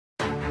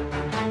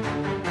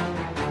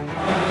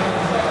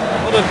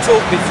lot of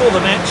talk before the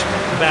match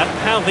about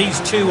how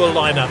these two will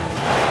line up.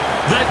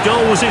 That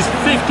goal was his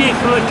 50th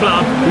for the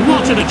club.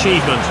 What an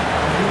achievement.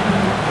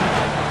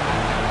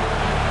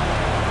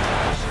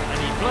 And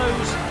he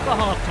blows for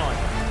half-time.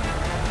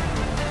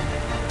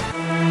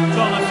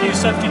 On a few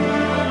substitutes.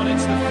 And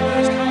it's the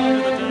first card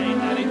of the day,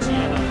 and it's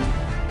yellow.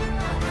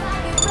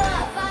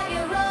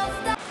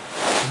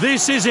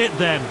 This is it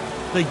then.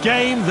 The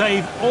game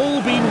they've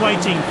all been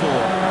waiting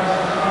for.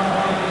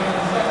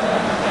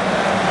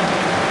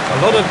 A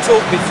lot of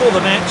talk before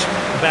the match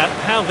about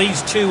how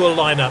these two will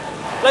line up.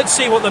 Let's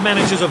see what the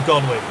managers have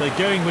gone with. They're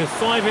going with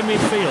 5 in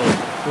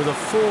midfield with a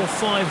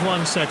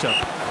 4-5-1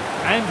 setup.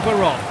 And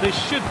we're off. This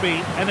should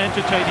be an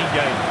entertaining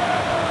game.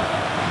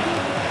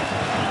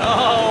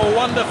 Oh,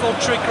 wonderful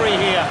trickery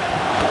here.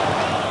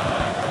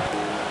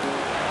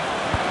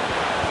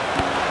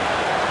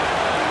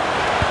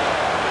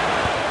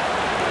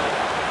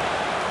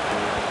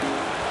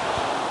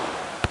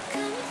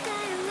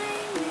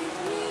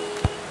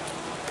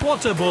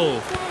 What a ball.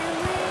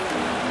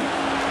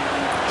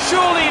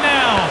 Surely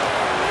now.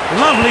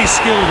 Lovely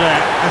skill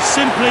there. A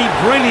simply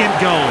brilliant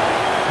goal.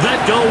 That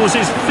goal was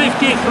his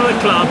 50th for the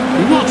club.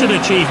 What an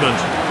achievement.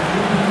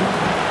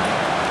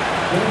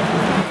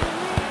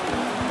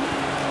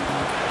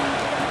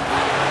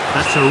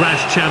 That's a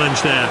rash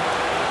challenge there.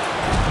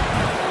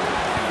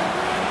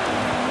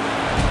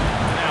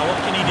 Now, what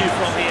can he do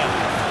from here?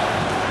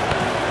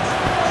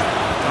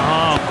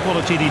 Ah,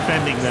 quality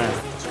defending there.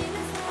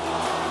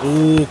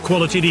 Oh,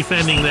 quality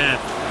defending there.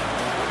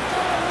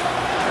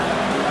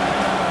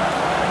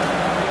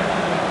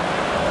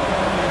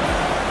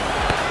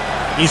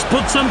 He's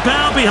put some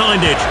power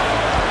behind it.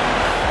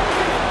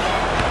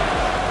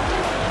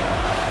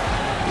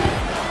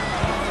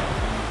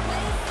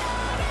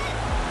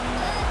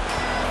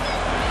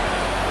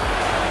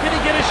 Can he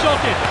get a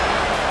shot in?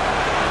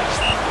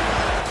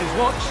 His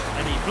watch,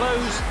 and he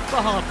blows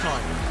for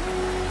half-time.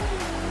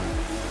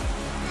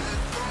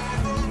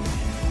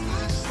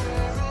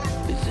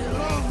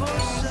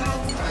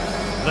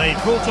 They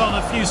brought on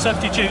a few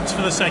substitutes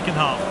for the second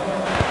half.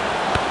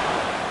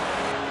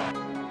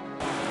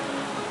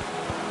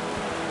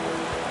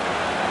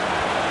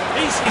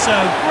 It's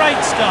a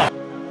great start.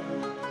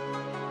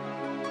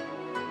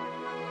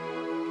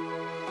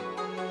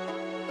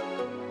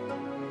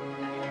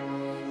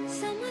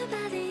 Somewhere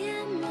by the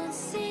emerald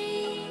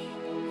sea,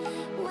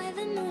 where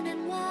the moon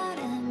and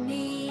water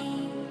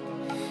meet.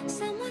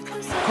 Somewhere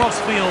close to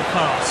Crossfield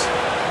pass.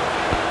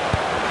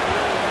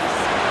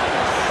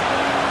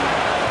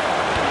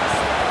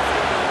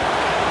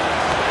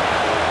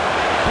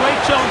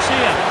 Great chance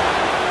here.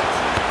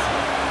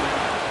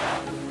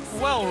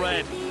 Well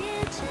read.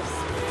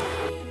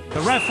 The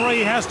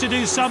referee has to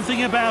do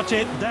something about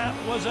it. That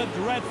was a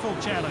dreadful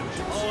challenge.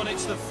 Oh, and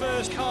it's the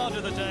first card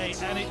of the day,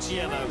 and it's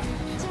yellow.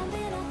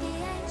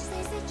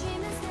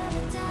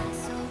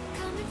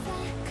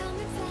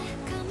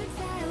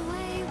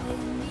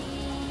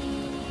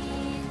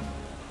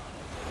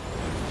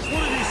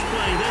 What a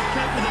display. They've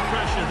coped with the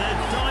pressure. They're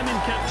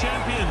Diamond Cup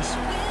champions.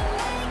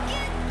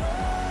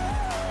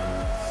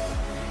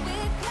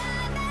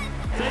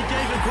 They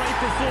gave a great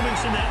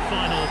performance in that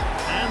final,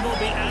 and they'll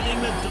be adding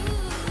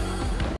the...